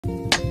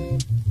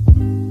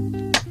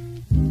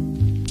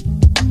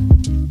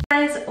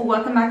guys,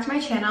 welcome back to my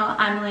channel.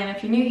 I'm Allana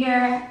if you're new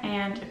here,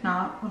 and if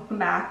not, welcome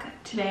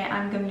back. Today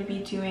I'm going to be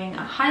doing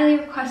a highly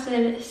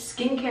requested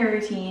skincare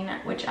routine,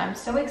 which I'm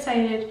so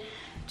excited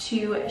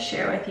to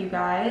share with you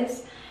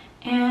guys.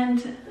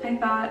 And I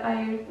thought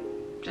I'd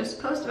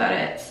just post about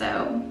it.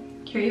 So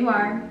here you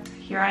are,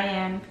 here I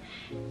am,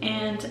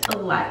 and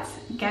let's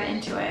get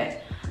into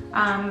it.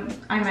 I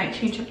might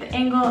change up the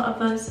angle of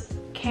this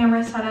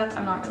camera setup,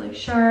 I'm not really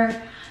sure.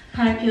 I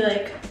kind of feel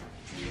like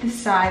the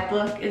side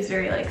look is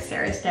very like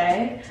Sarah's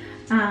Day,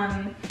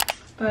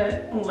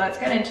 but let's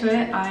get into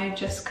it. I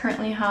just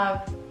currently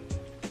have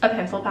a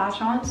pimple patch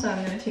on, so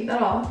I'm gonna take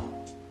that off.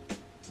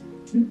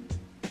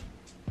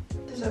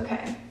 It's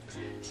okay.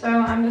 So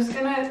I'm just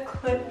gonna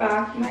clip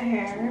back my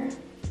hair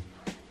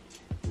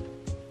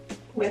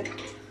with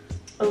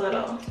a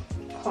little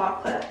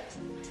claw clip.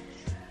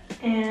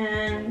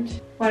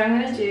 And what I'm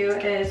gonna do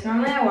is,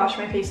 normally I wash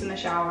my face in the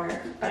shower,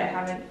 but I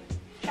haven't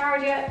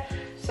showered yet.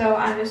 So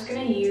I'm just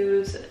gonna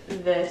use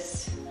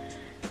this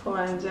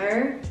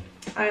cleanser.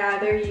 I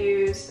either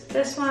use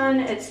this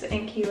one, it's the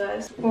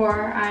Inky-less,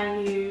 or I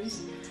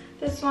use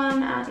this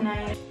one at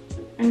night.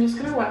 I'm just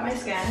gonna wet my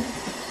skin.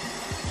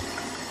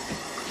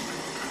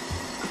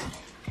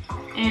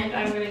 And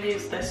I'm gonna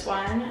use this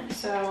one.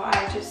 So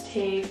I just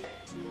take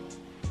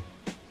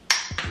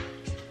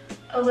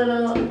a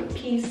little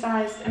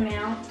pea-sized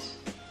amount.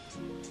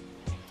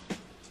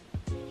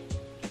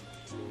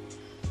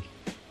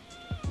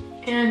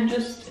 And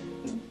just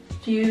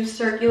use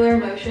circular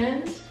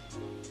motions.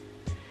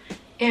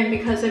 And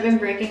because I've been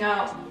breaking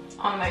out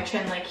on my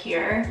chin like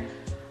here,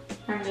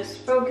 I'm just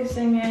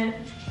focusing it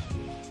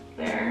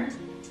there.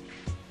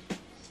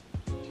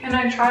 And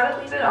I try to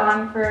leave it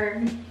on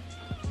for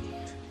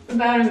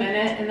about a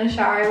minute. In the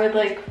shower I would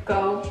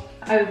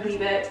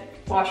leave it,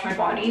 wash my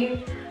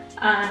body.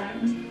 But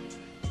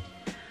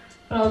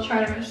I'll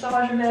try to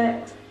massage a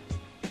bit.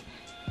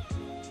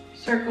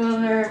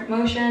 Circular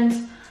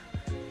motions.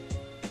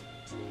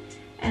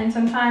 And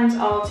sometimes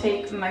I'll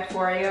take my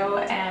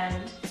Foreo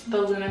and the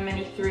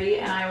Lululemon 3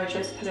 and I would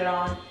just put it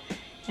on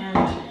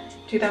and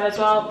do that as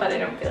well, but I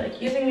don't feel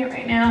like using it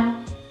right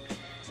now.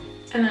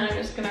 And then I'm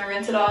just gonna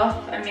rinse it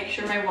off and make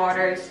sure my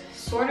water is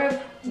sort of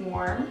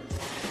warm.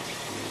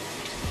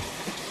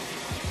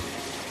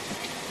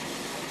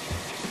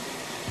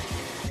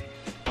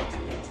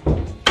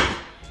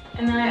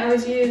 And then I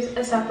always use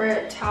a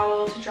separate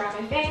towel to dry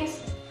my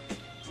face.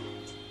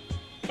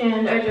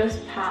 And I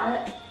just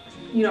pat.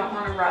 You don't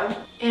want to rub.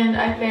 And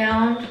I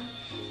found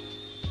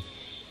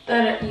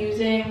that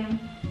using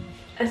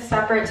a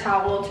separate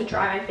towel to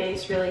dry my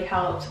face really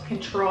helps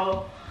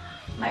control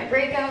my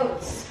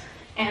breakouts.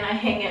 And I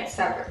hang it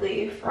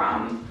separately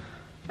from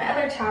my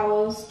other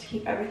towels to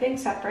keep everything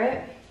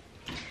separate.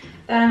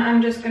 Then I'm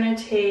just going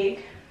to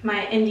take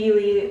my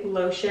Indie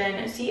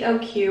lotion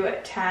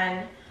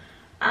COQ10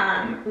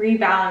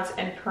 Rebalance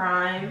and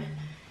Prime.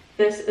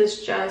 This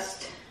is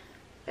just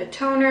a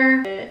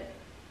toner.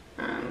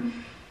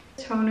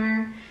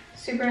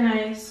 Super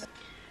nice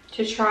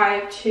to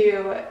try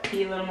to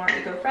be a little more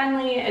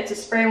eco-friendly. It's a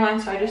spray one,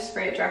 so I just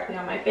spray it directly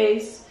on my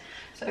face.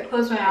 So I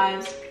close my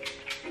eyes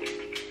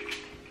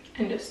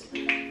and just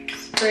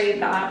spray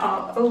that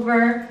all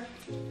over.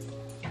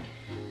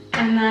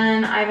 And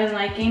then I've been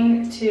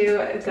liking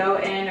to go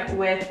in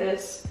with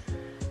this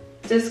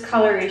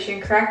discoloration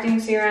correcting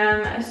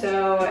serum.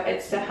 So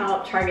it's to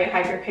help target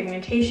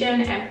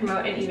hyperpigmentation and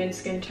promote an even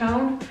skin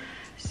tone.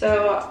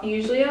 So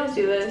usually I'll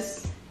do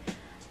this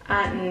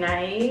at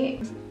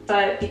night,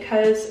 but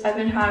because I've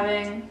been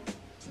having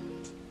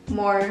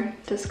more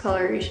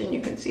discoloration, you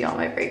can see all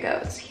my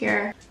breakouts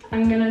here.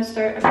 I'm gonna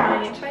start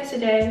applying it twice a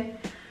day,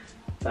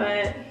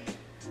 but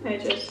I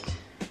just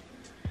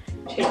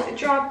take the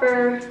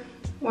dropper,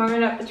 warm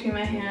it up between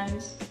my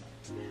hands,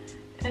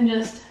 and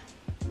just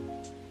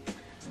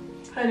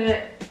put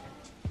it,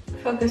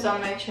 focus on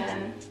my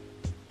chin,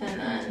 and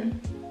then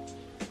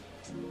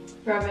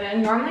rub it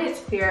in. Normally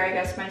it's clear, I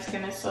guess my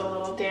skin is still a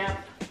little damp.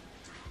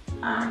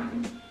 I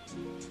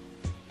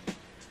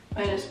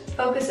just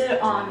focus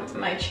it on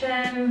my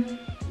chin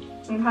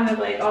and kind of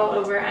like all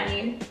over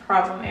any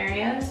problem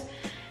areas.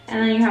 And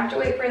then you have to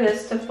wait for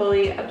this to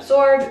fully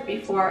absorb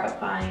before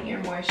applying your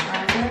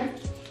moisturizer.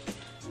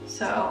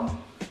 So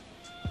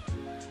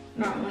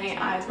normally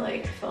I'd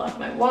like fill up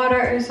my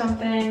water or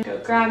something, go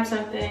grab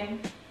something.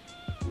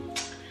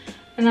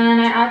 And then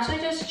I actually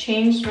just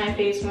changed my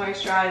face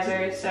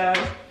moisturizer, so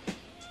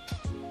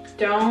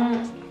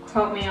don't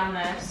quote me on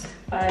this,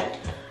 but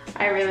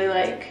I really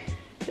like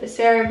the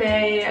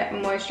CeraVe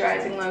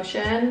moisturizing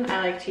lotion.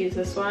 I like to use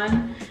this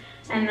one.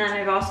 And then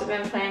I've also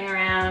been playing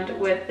around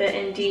with the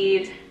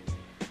Indeed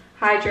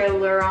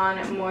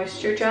Hydroluron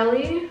Moisture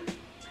Jelly.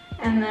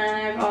 And then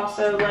I've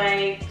also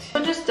liked,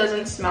 it just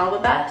doesn't smell the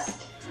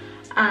best,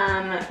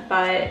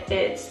 but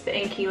it's the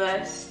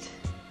Inky-less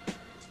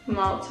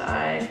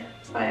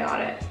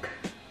Multibiotic.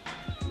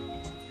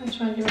 Which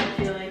one do I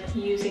feel like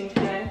using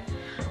today?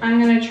 I'm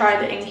gonna try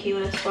the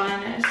Inky-less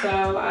one,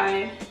 so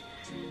I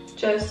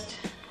just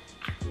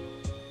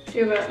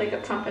do about like a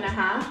pump and a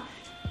half,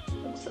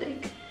 looks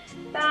like.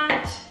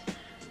 that.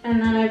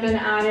 And then I've been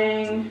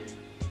adding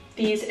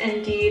these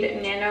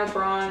Indeed Nano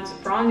Bronze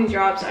Bronzing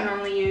Drops. I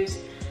normally use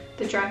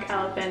the Drunk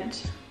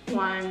Elephant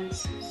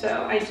ones.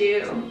 So I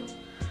do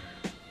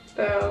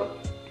about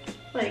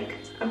like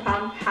a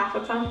pump, half a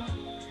pump.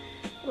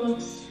 It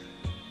looks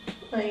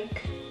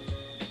like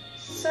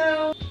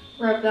so.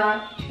 Rub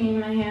that between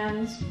my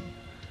hands,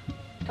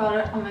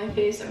 dot it on my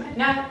face and my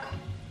neck.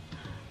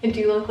 I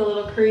do look a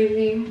little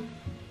crazy,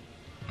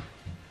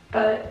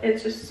 but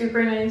it's just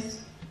super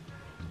nice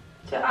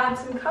to add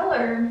some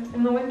color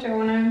in the winter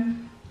when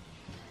I'm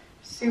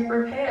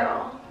super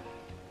pale.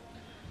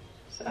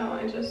 So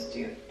I just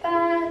do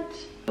that,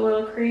 a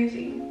little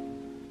crazy.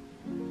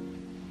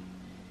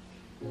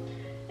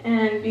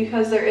 And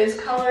because there is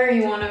color,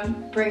 you want to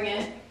bring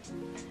it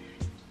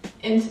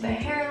into the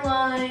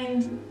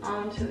hairline,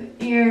 onto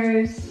the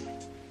ears.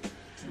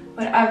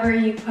 Whatever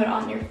you put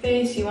on your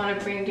face, you want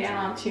to bring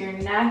down onto your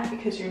neck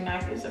because your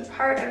neck is a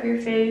part of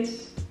your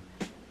face.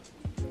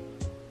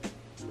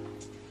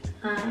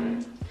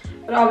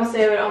 But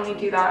obviously I would only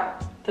do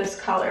this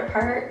color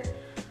part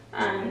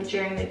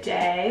during the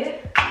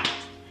day.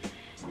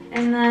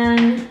 And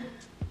then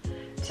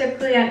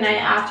typically at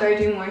night after I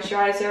do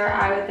moisturizer,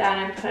 I would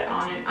then put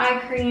on an eye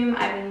cream.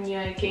 I've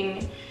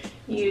been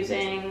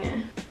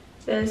using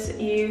this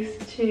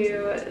Youth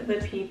to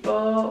the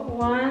People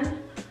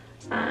one.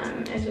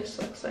 It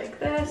just looks like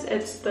this.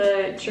 It's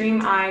the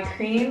Dream Eye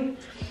Cream.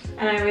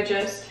 And I would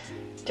just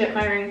dip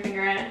my ring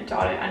finger in it,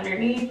 dot it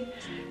underneath,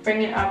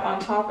 bring it up on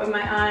top of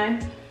my eye.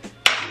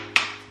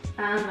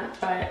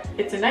 But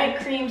it's a night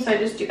cream, so I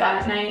just do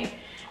that at night.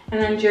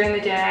 And then during the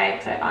day,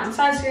 I put on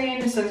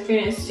sunscreen.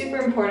 Sunscreen is super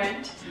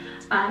important.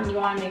 You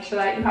want to make sure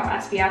that you have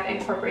SPF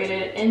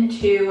incorporated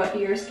into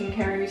your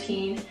skincare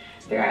routine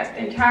throughout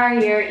the entire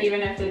year,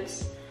 even if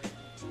it's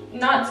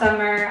not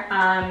summer,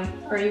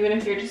 or even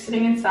if you're just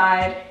sitting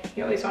inside.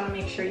 You always want to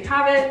make sure you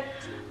have it.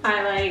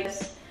 I like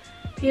this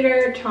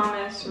Peter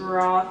Thomas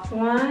Roth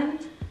one.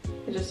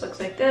 It just looks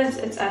like this.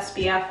 It's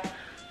SPF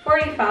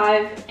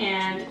 45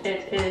 and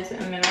it is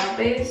mineral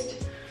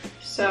based.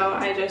 So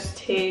I just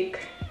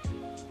take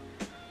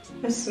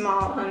a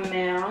small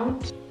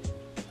amount,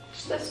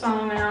 just a small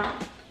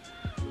amount,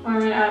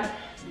 warm it up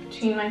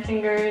between my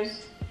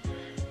fingers.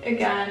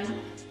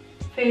 Again,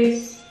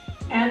 face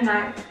and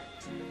neck,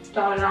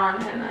 dot it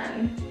on, and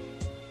then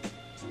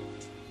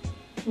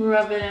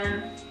rub it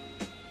in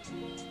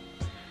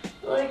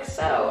like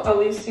so.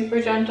 Always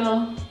super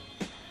gentle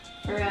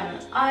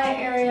around the eye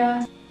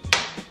area.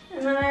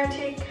 And then I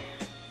take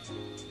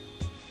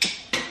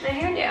my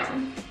hair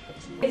down.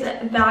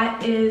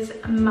 That is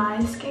my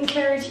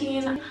skincare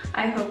routine.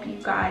 I hope you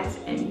guys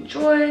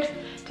enjoyed.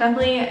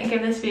 Definitely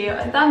give this video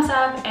a thumbs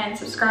up and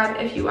subscribe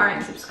if you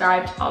aren't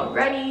subscribed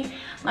already.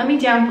 Let me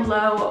down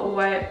below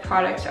what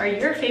products are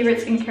your favorite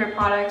skincare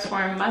products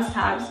or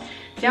must-haves.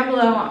 Down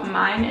below,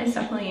 mine is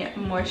definitely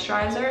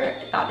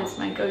moisturizer. That is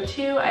my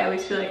go-to. I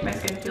always feel like my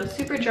skin feels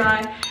super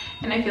dry,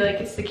 and I feel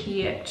like it's the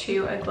key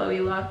to a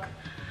glowy look.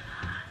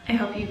 I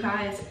hope you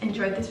guys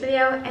enjoyed this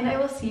video, and I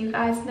will see you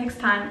guys next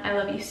time. I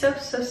love you so,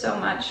 so, so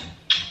much.